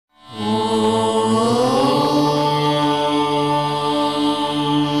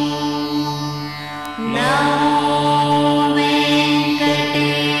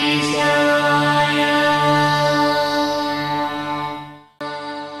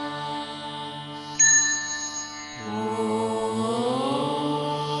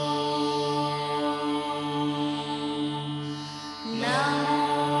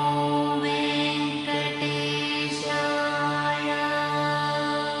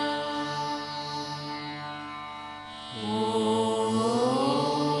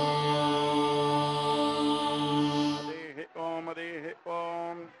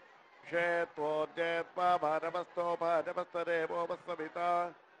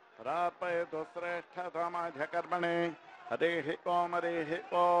प्रार्पयतु श्रेष्ठतमाधिकर्मणे हरिः ओम हरिः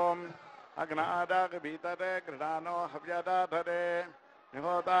ओम अग्नादागभीतरे गृहानो हव्यदाधरे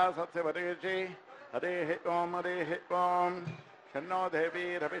निहोता सत्स्यवरीषि हरिः ओम शन्नो देवी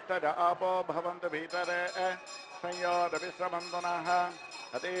रविष्टज आपो भवन्तु भीतरे संयो रविश्रमन्तुनः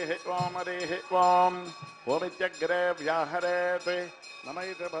हरिः ओम ओमित्यग्रे व्याहरेत्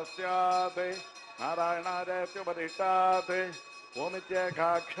नमैति भस्यात् नारायणादेत्युपदिष्टात्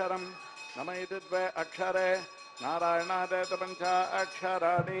ओमित्येकाक्षरं नमैति द्वे अक्षरे नारायणादेत पंच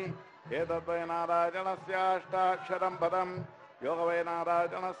अक्षराणि एतद्वै नारायणस्याष्टाक्षरं पदं योगवै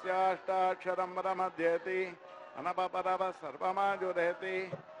नारायणस्याष्टाक्षरं पदमध्येति अनपपरव सर्वमाजुरेति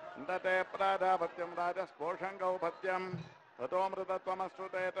नते प्राजापत्यं राजस्पोषं गौपत्यं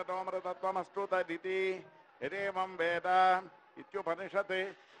ततोमृतत्वमश्नुते ततोमृतत्वमश्नुतदिति यदेवं वेद इत्युपनिषत्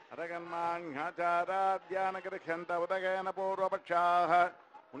अरगन्मान्याचाराद्यानगृह्यन्त उदगेन पूर्वपक्षाः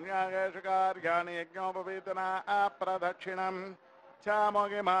पुण्यागेषु कार्याणि यज्ञोपवीतना अप्रदक्षिणं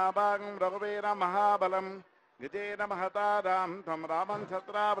चामोगिमाभागं रघुवीरं महाबलं विजेन महतारां तं रामं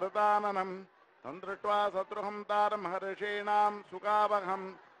छत्रावृताननं तं दृष्ट्वा शत्रुहं तारं महर्षीणां सुखावहं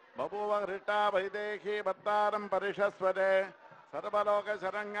बभूव हृष्टा वैदेही भत्तारं परिषस्वरे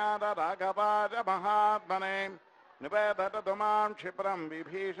सर्वलोकशरण्याद राघवाय महात्मने निवेदतु मां क्षिप्रं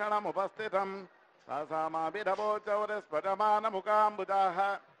विभीषणमुपस्थितं सासामाभिरवोचौरस्फुटमानमुखाम्बुजाः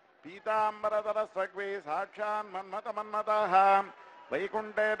पीताम्बरधरस्वग्वी साक्षान् मन्मथमन्मथः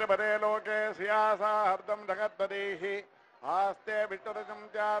वैकुण्ठे परे लोके सियासार्धं जगद्पतिः आस्ते विष्णुरजं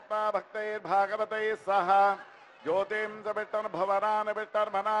ध्यात्वा भक्तैर्भागवतैः सह ज्योतिं च विष्टर्भवनान्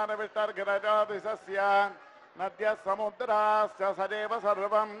विष्टर्मनान् विष्टर्गिरजादिशस्य नद्यः समुद्राश्च सदेव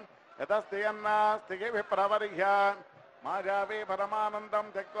सर्वं यतस्ति यन्नास्ति विप्रवर्ह्य माजावी परमानन्दं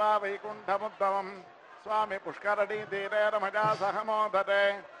त्यक्त्वा वैकुण्ठमुत्तमं स्वामी पुष्करणीतीरे रमजा सह मोदते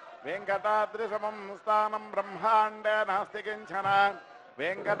वेङ्कटाद्रिसमं स्थानं ब्रह्माण्डे नास्ति किञ्चन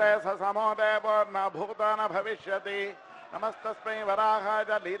वेङ्कटेशसमो देवो न भूतो न भविष्यति नमस्तस्मै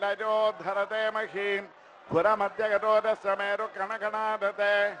वराहाय लीलजोद्धरते महीं पुरमध्यगतोदस्य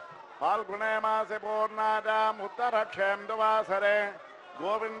मेरुकणकणादते फाल्गुणे मासे पूर्णायाम् उत्तरक्षेन्दुवासरे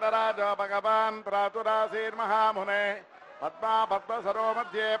गोविंदराज भगवान् प्रातुरासीर्महामुने पद्मा पद्मसरो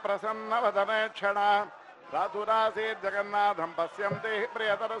मध्ये प्रसन्नवदने क्षण प्रातुरासीर्जगन्नाथं पश्यन्ति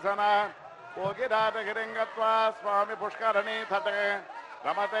प्रियतरसना कोकिराजगिरिं गत्वा स्वामी पुष्करणी तटे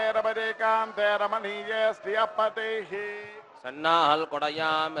रमते रमणीकान्ते रमणीये श्रियपतिः சன்னாஹல்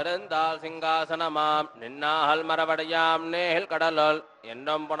கொடையாம் இருந்தால் சிங்காசனமாம் நின்னாஹல் மரவடையாம் நேஹில் கடலுள்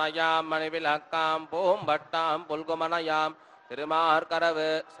என்னும் புனையாம் மணிவிலக்காம் பூம்பட்டாம் புல்குமனையாம் திருமார்கரவு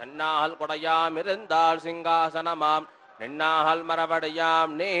சன்னாஹல் கொடையாம் இருந்தால் சிங்காசனமாம் நின்னாஹல்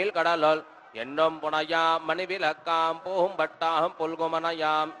மரவடையாம் நீல் கடலுள் என்னும் புனையாம் மணிவிலக்காம் பூம்பட்டாம்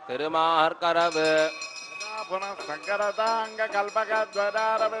புல்குமனையாம் திருமார்கரவு புனசங்கரதாங்க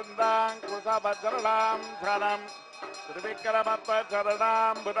கல்பகத்வராரவிந்தாங்குசபஜ்ரலாம் சரணம்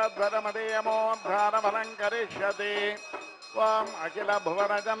त्रिविक्रमत्वचरणां बुधध्वरमदीयमोद्धारमलङ्करिष्यति त्वम्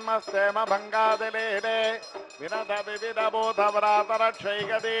अखिलभुवनजन्मस्थेम भङ्गादिलीले विनद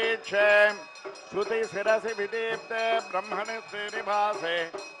विविधबोधव्रातरक्षैकदीक्षे श्रुतिशिरसि विदीप्ते ब्रह्मणि श्रीनिवासे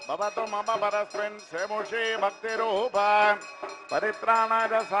भवतु मम परस्मिन् सेमुषी भक्तिरूपा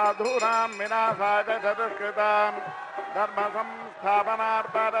परित्राणाय साधूनां विनाशाय चतुष्कृतां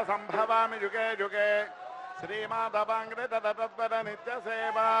धर्मसंस्थापनार्थाय सम्भवामि युगे युगे श्रीमाधवाङ्घ्रिततत्पर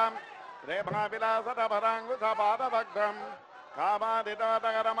नित्यसेवां प्रेमाविलासतपराङ्कुशपादभक्तं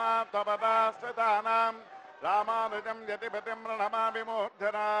कामादितोदकरमात्मपदाश्रितानां रामानुजं यतिपतिं प्रणमामि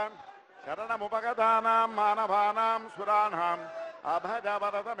मूर्धना शरणमुपगतानां मानवानां सुराणाम्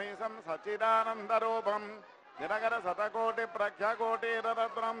अभजवरदमीशं सच्चिदानन्दरूपं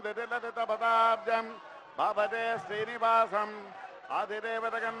दिनकरशतकोटिप्रख्यकोटिरत्नं दितिललितपदाब्जं भवते श्रीनिवासम् आदिदेव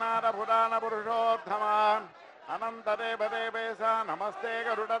जगन्नाथ पुराण पुरुषोत्तमा अनंतदेव देवेश नमस्ते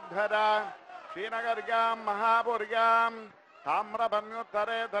गरुडध्वजा श्रीनगर्यां महापुर्यां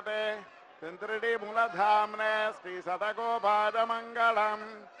ताम्रभन्युत्तरे तटे तिन्त्रिणी मूलधाम्ने श्रीशतकोपादमङ्गलम्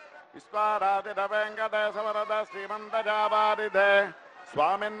विश्वाराधित वेङ्कटेशवरद श्रीमन्तजावारिधे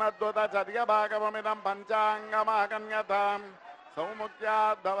स्वामिन्नद्भुतचर्यभागवमिदं पञ्चाङ्गमाकन्यतां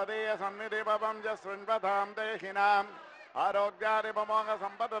सौमुख्याद्भवदीय सन्निधिभवं च शृण्वतां देहिनाम् आरोग्यारिपमोघ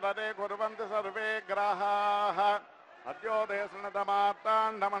सम्पदते कुर्वन्ति सर्वे ग्राहाः अद्योदय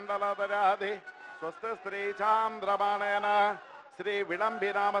शृणुतमार्ताण्डमण्डलदराधि स्वस्ति स्त्रीचान्द्रमाणेन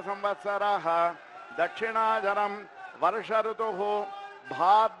श्रीविलम्बिनाम संवत्सरः दक्षिणाजनं वर्ष ऋतुः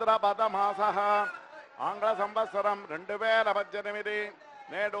भाद्रपदमासः आङ्ग्ल संवत्सरं 2018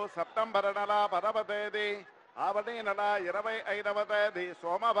 నేడు సెప్టెంబర్ నెల 10వ తేదీ ఆవటి నెల 25వ తేదీ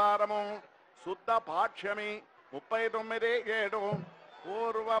సోమవారము శుద్ధ పాఠ్యమి 39/7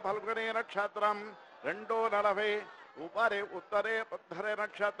 పూర్వ ఫల్గుని నక్షత్రం 2:40 ఉపరి ఉత్తరే ఉత్తరే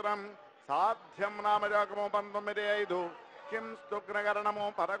నక్షత్రం సాధ్యం నామయోగము 19/5 కిం స్తుగ్నగరణము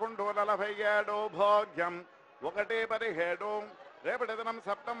 11:47 భోగ్యం 1:17 రేపటి దినం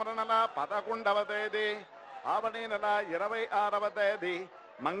సెప్టెంబర్ నెల 11వ తేదీ ఆవణి నెల 26వ తేదీ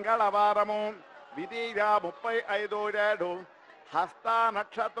మంగళవారము విధియ 35/7 హస్త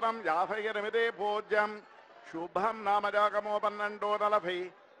నక్షత్రం 58 పూజ్యం శుభం నామయోగము 12:40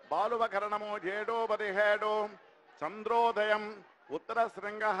 బాలువకరణము 7:17 చంద్రోదయం ఉత్తర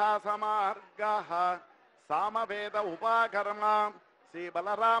శృంగ సమార్గ సామవేద ఉపాకర్మ శ్రీ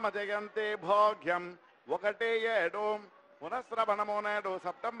బలరామ జయంతి భోగ్యం 1:07 పునఃశ్రవణము నేడు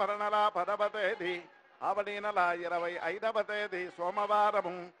సెప్టెంబర్ నెల 10వ తేదీ ఆవణి నెల 25వ తేదీ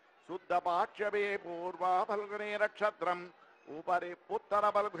సోమవారము శుద్ధ పాఠ్యమి పూర్వ ఫల్గుని నక్షత్రం ఉపరి ఉత్తర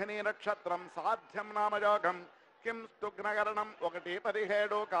ఫల్గుని నక్షత్రం సాధ్యం నామయోగం కిం స్తుగ్నగరణం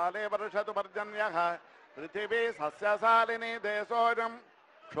 1:17 కాలే వర్షతు పర్జన్య పృథివీ సస్యశాలిని దేశోజం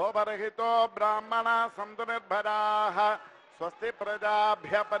క్షోభరహితో బ్రాహ్మణ సంతు నిర్భరాః స్వస్తి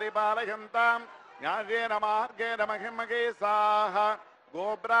ప్రజాభ్య పరిపాలయంతాం న్యాయేన మార్గేణ మహిమగీసాః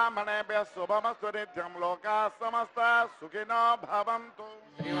గోబ్రాహ్మణేభ్యः శుభమస్తు నిత్యం లోకాः సమస్తాः సుఖినో భవంతు.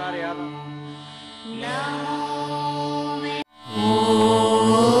 శ్రీవారి నమో